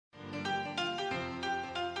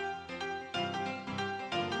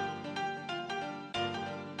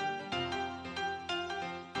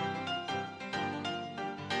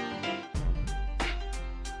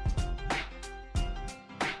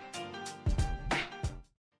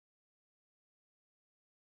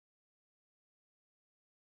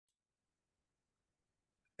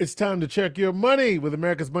It's time to check your money with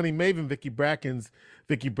America's money maven, Vicki Brackens.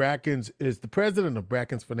 Vicki Brackens is the president of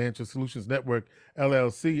Brackens Financial Solutions Network,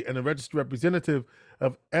 LLC, and a registered representative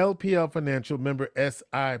of LPL Financial member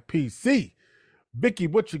SIPC. Vicki,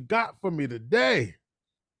 what you got for me today?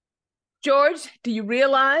 George, do you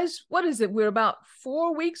realize, what is it? We're about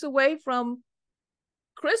 4 weeks away from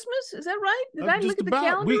Christmas. Is that right? Did I Just look at the about.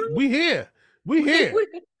 calendar? We here. We We, here. we,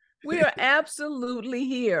 we are absolutely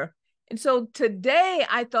here. And so today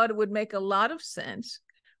I thought it would make a lot of sense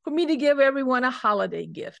for me to give everyone a holiday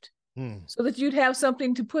gift so that you'd have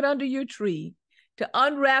something to put under your tree, to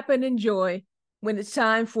unwrap and enjoy when it's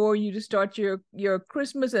time for you to start your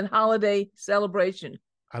Christmas and holiday celebration.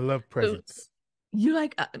 I love So presents. you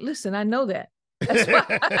like, listen, I know that. That's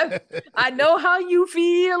why I know how you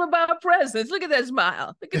feel about presents. Look at that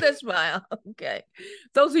smile. Look at that smile. Okay.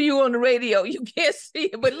 Those of you on the radio, you can't see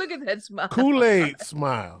it, but look at that smile. Kool-Aid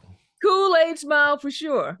smile. Kool-Aid smile for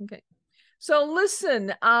sure. Okay. So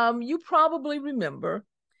listen, you probably remember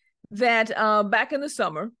that back in the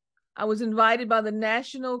summer, I was invited by the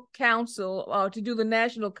National Council to do the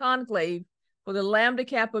National Conclave for the Lambda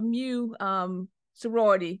Kappa Mu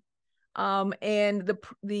sorority. And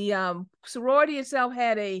the sorority itself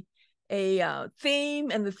had a theme,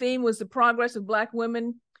 and the theme was the progress of Black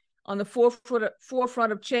women on the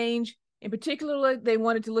forefront of change. In particular, they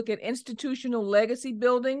wanted to look at institutional legacy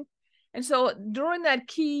building. And so during that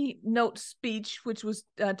keynote speech, which was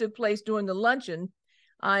took place during the luncheon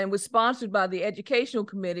and was sponsored by the Educational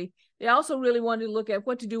Committee, they also really wanted to look at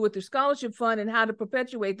what to do with their scholarship fund and how to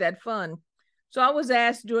perpetuate that fund. So I was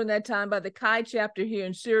asked during that time by the Chi chapter here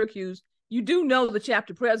in Syracuse. You do know the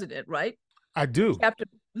chapter president, right? I do. Chapter,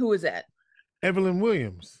 who is that? Evelyn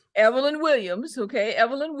Williams. Evelyn Williams, okay,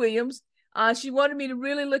 Evelyn Williams. She wanted me to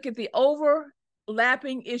really look at the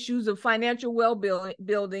overlapping issues of financial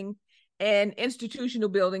well-building and institutional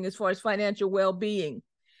building as far as financial well-being.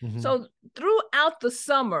 So throughout the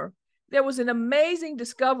summer, there was an amazing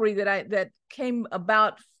discovery that came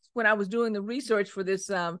about when I was doing the research for this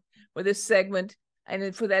segment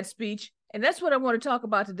and for that speech. And that's what I want to talk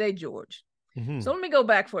about today, George. So let me go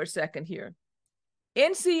back for a second here.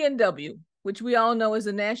 NCNW, which we all know is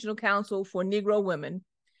the National Council for Negro Women,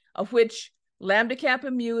 of which Lambda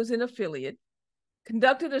Kappa Mu is an affiliate,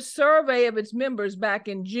 conducted a survey of its members back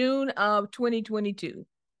in June of 2022.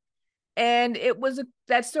 And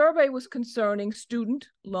that survey was concerning student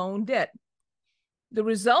loan debt. The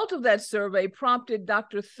result of that survey prompted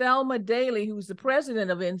Dr. Thelma Daley, who's the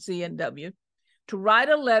president of NCNW, to write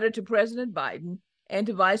a letter to President Biden and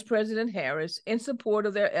to Vice President Harris in support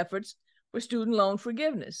of their efforts for student loan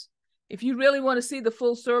forgiveness. If you really want to see the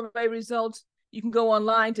full survey results, you can go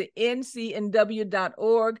online to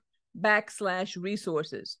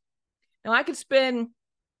ncnw.org/resources. Now, I could spend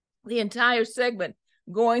the entire segment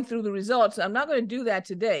going through the results. I'm not going to do that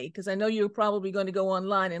today because I know you're probably going to go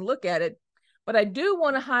online and look at it. But I do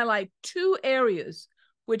want to highlight two areas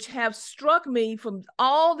which have struck me from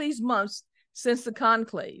all these months since the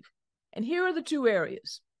conclave. And here are the two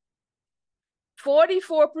areas.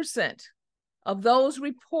 44% of those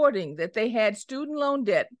reporting that they had student loan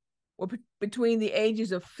debt were between the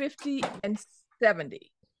ages of 50 and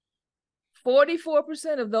 70.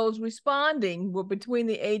 44% of those responding were between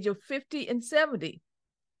the age of 50 and 70.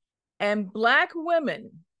 And Black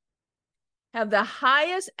women have the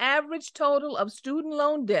highest average total of student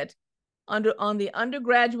loan debt on the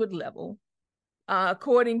undergraduate level,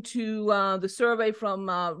 according to the survey from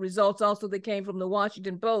results also that came from the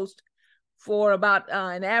Washington Post, for about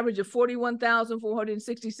an average of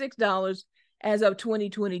 $41,466 as of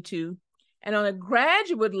 2022, and on a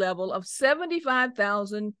graduate level of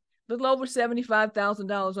 $75,000, a little over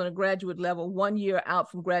 $75,000 on a graduate level 1 year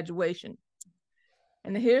out from graduation.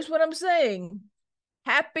 And here's what I'm saying.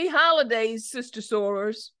 Happy holidays, Sister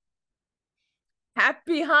Sorors.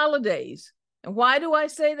 Happy holidays. And why do I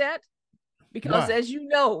say that? Because as you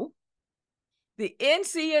know, the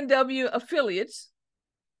NCNW affiliates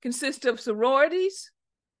consist of sororities,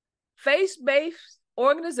 faith-based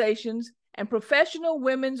organizations, and professional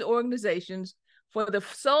women's organizations for the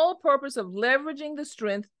sole purpose of leveraging the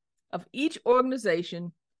strength of each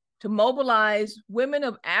organization to mobilize women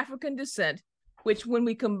of African descent, which when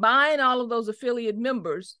we combine all of those affiliate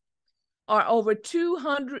members are over 2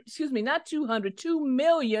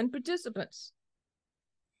 million participants.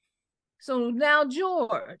 So now,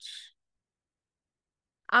 George,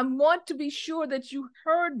 I want to be sure that you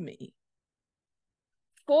heard me.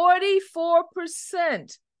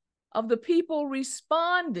 44% of the people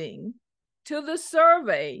responding to the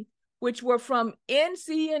survey, which were from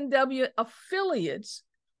NCNW affiliates,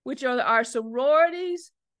 which are our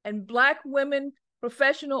sororities and Black women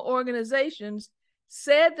professional organizations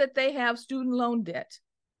said that they have student loan debt.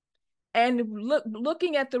 And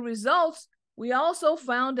looking at the results, we also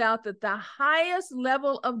found out that the highest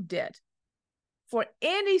level of debt for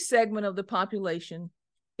any segment of the population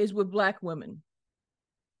is with Black women.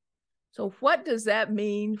 So what does that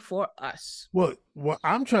mean for us? Well,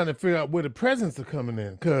 I'm trying to figure out where the presents are coming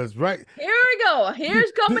in, because here we go.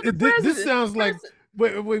 Here's coming the president. This sounds like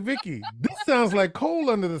wait, Vicki. This sounds like coal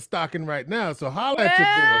under the stocking right now. So holla at your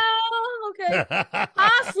boy. Okay,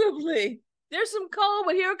 possibly there's some coal,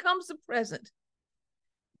 but here comes the present.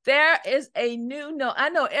 There is a new I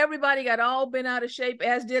know everybody got all bent out of shape,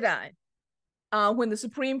 as did I, when the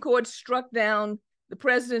Supreme Court struck down the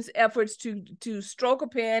president's efforts to stroke a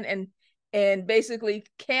pen and basically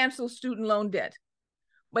cancel student loan debt.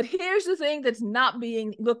 But here's the thing that's not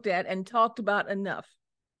being looked at and talked about enough.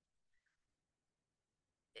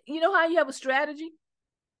 You know how you have a strategy?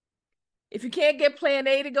 If you can't get plan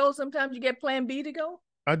A to go, sometimes you get plan B to go.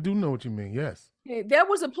 I do know what you mean, yes. Okay, there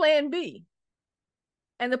was a plan B.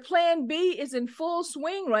 And the plan B is in full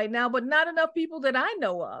swing right now, but not enough people that I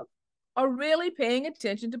know of are really paying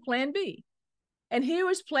attention to plan B. And here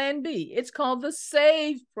is plan B. It's called the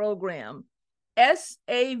SAVE program,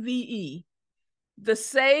 SAVE, the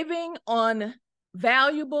Saving on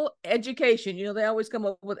Valuable Education. You know, they always come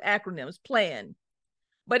up with acronyms, plan.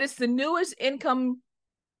 But it's the newest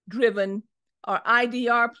income-driven or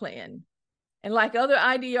IDR plan. And like other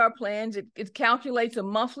IDR plans, it calculates a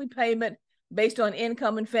monthly payment based on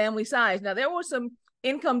income and family size. Now, there were some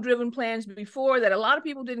income-driven plans before that a lot of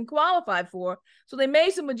people didn't qualify for. So they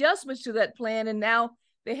made some adjustments to that plan, and now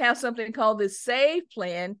they have something called the SAVE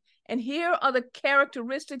plan. And here are the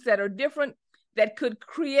characteristics that are different that could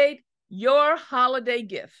create your holiday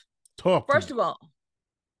gift. First of all,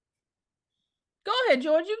 go ahead,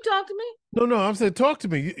 George. You can talk to me. No, I'm saying talk to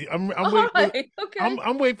me. I'm waiting. Right. Okay.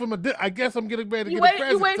 I'm waiting for my. I guess I'm getting ready to get a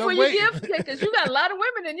present. You wait for your gift because you got a lot of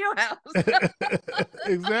women in your house.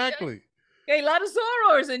 Exactly. Okay, a lot of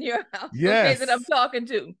sorors in your house. Yes. Okay, that I'm talking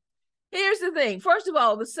to. Here's the thing. First of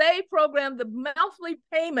all, the SAVE program, the monthly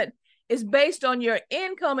payment is based on your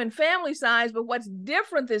income and family size. But what's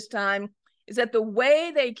different this time is that the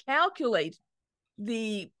way they calculate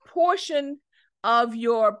the portion of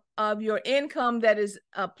your income that is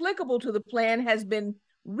applicable to the plan has been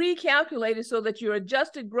recalculated so that your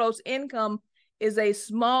adjusted gross income is a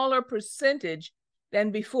smaller percentage than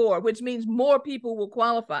before, which means more people will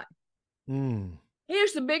qualify.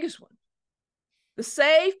 Here's the biggest one. The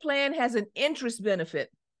SAVE plan has an interest benefit.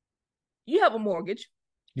 You have a mortgage.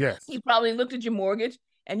 Yes. You probably looked at your mortgage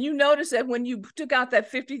and you noticed that when you took out that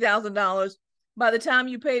 $50,000, by the time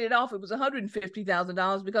you paid it off, it was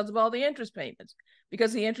 $150,000 because of all the interest payments,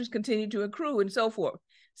 because the interest continued to accrue and so forth.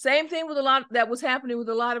 Same thing with a lot that was happening with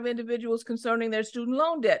a lot of individuals concerning their student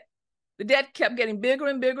loan debt. The debt kept getting bigger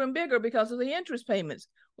and bigger and bigger because of the interest payments.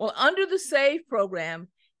 Well, under the SAVE program,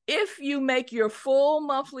 if you make your full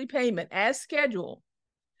monthly payment as scheduled,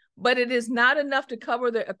 but it is not enough to cover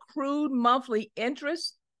the accrued monthly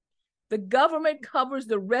interest, the government covers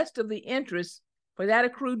the rest of the interest for that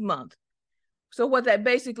accrued month. So what that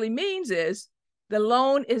basically means is the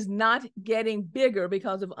loan is not getting bigger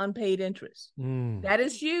because of unpaid interest. That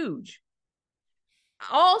is huge.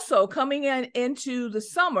 Also, coming into the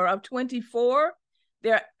summer of 24,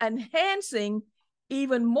 they're enhancing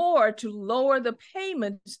even more to lower the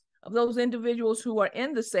payments of those individuals who are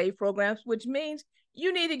in the SAVE programs, which means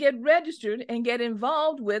you need to get registered and get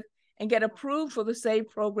involved with and get approved for the SAVE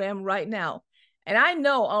program right now. And I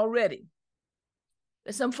know already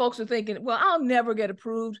that some folks are thinking, well, I'll never get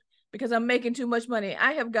approved because I'm making too much money.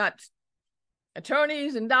 I have got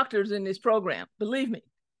attorneys and doctors in this program. Believe me,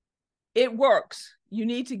 it works. You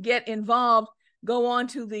need to get involved. Go on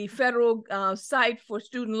to the federal site for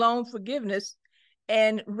student loan forgiveness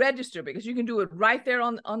and register, because you can do it right there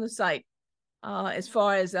on the site as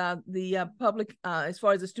far as the public, as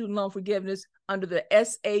far as the student loan forgiveness under the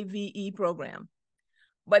SAVE program.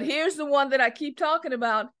 But here's the one that I keep talking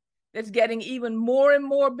about that's getting even more and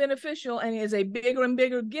more beneficial and is a bigger and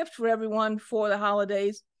bigger gift for everyone for the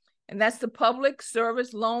holidays. And that's the Public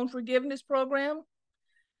Service Loan Forgiveness Program.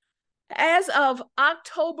 As of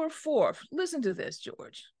October 4th, listen to this,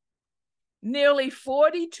 George, nearly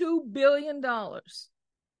 $42 billion,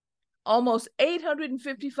 almost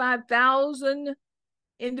 855,000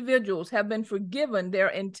 individuals have been forgiven their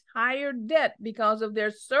entire debt because of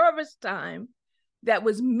their service time that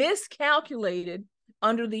was miscalculated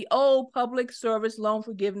under the old public service loan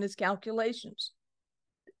forgiveness calculations.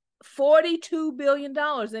 $42 billion,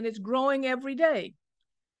 and it's growing every day.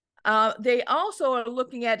 They also are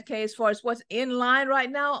looking at, okay, as far as what's in line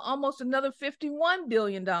right now, almost another $51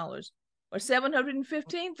 billion or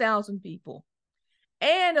 715,000 people.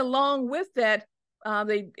 And along with that,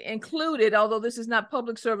 they included, although this is not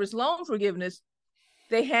public service loan forgiveness,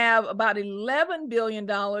 they have about $11 billion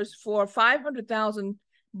for 500,000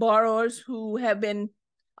 borrowers who have been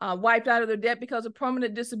wiped out of their debt because of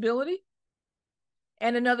permanent disability,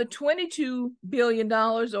 and another $22 billion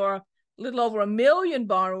or a little over 1 million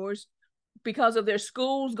borrowers because of their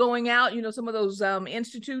schools going out. You know, some of those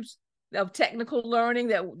institutes of technical learning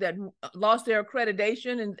that lost their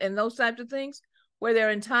accreditation and those types of things, where their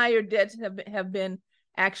entire debts have been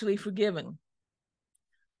actually forgiven.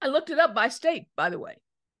 I looked it up by state, by the way.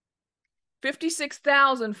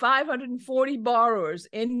 56,540 borrowers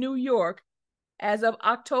in New York as of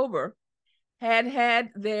October had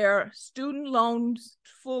their student loans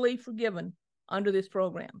fully forgiven under this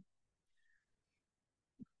program.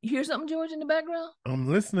 You hear something, George, in the background? I'm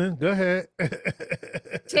listening. Go ahead.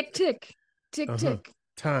 Tick, tick, tick, tick.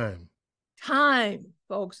 Time,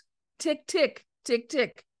 folks. Tick, tick, tick,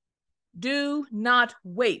 tick. Do not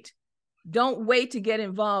wait. Don't wait to get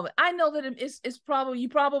involved. I know that it's probably, you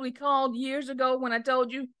probably called years ago when I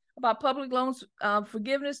told you about public loans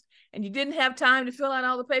forgiveness, and you didn't have time to fill out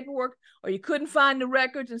all the paperwork, or you couldn't find the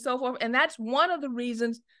records and so forth. And that's one of the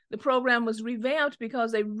reasons the program was revamped,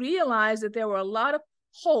 because they realized that there were a lot of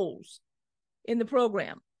holes in the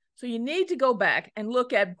program. So you need to go back and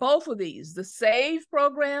look at both of these, the SAVE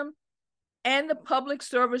program and the public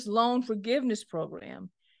service loan forgiveness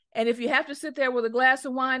program. And if you have to sit there with a glass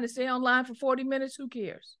of wine and stay online for 40 minutes, who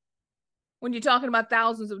cares? When you're talking about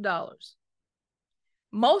thousands of dollars.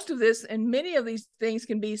 Most of this and many of these things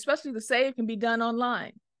can be, especially the SAVE, can be done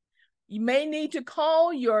online. You may need to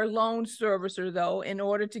call your loan servicer, though, in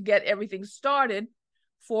order to get everything started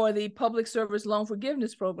for the public service loan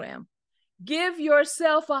forgiveness program. Give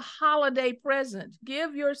yourself a holiday present.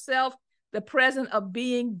 Give yourself the present of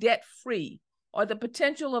being debt-free, or the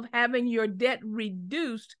potential of having your debt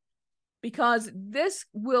reduced, because this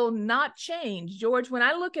will not change. George, when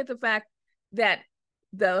I look at the fact that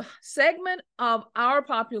the segment of our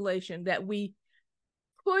population that we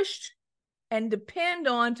pushed and depend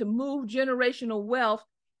on to move generational wealth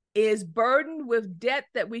is burdened with debt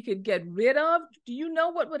that we could get rid of, do you know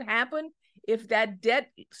what would happen if that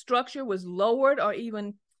debt structure was lowered or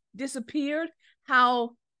even disappeared?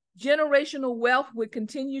 How generational wealth would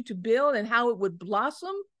continue to build and how it would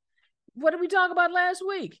blossom? What did we talk about last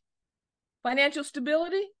week? Financial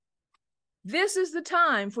stability? This is the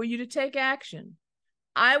time for you to take action.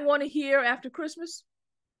 I want to hear after Christmas.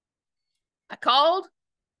 I called.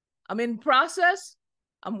 I'm in process.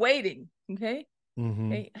 I'm waiting. Okay.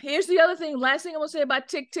 Mm-hmm. Okay. Here's the other thing. Last thing I'm going to say about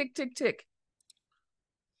tick, tick, tick, tick.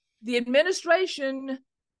 The administration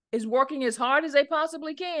is working as hard as they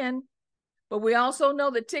possibly can, but we also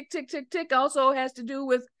know that tick, tick, tick, tick also has to do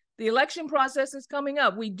with the election process that's coming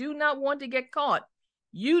up. We do not want to get caught.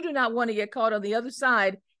 You do not want to get caught on the other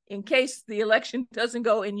side in case the election doesn't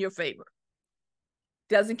go in your favor.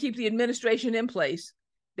 Doesn't keep the administration in place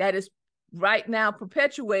that is right now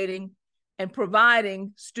perpetuating and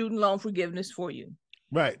providing student loan forgiveness for you.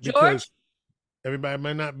 Right. George? Because everybody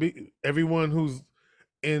might not be, everyone who's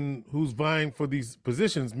vying for these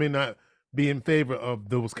positions may not be in favor of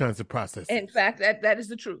those kinds of processes. In fact, that is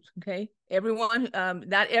the truth. Okay. Everyone,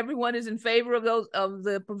 not everyone is in favor of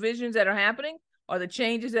the provisions that are happening or the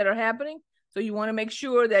changes that are happening. So you want to make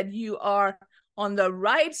sure that you are on the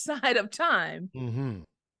right side of time, mm-hmm,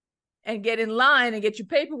 and get in line and get your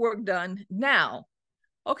paperwork done now.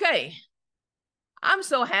 Okay. I'm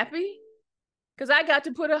so happy because I got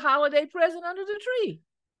to put a holiday present under the tree.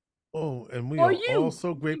 Oh, and we are all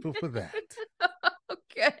so grateful for that.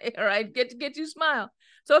 Okay. All right. Get you smile.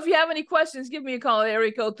 So if you have any questions, give me a call at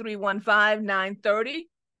area code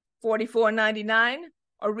 315-930-4499,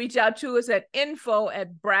 or reach out to us at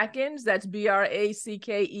info@Brackens, that's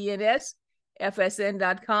BRACKENS,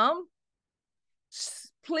 FSN.com.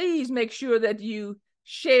 Please make sure that you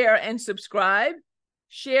share and subscribe.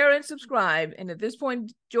 Share and subscribe. And at this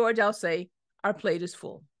point, George, I'll say our plate is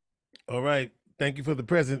full. All right. Thank you for the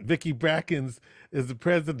present. Vicki Brackens is the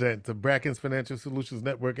president of Brackens Financial Solutions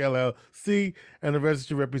Network, LLC, and a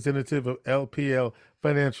registered representative of LPL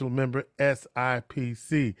Financial member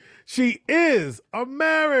SIPC. She is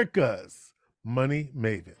America's Money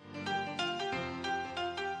Maven.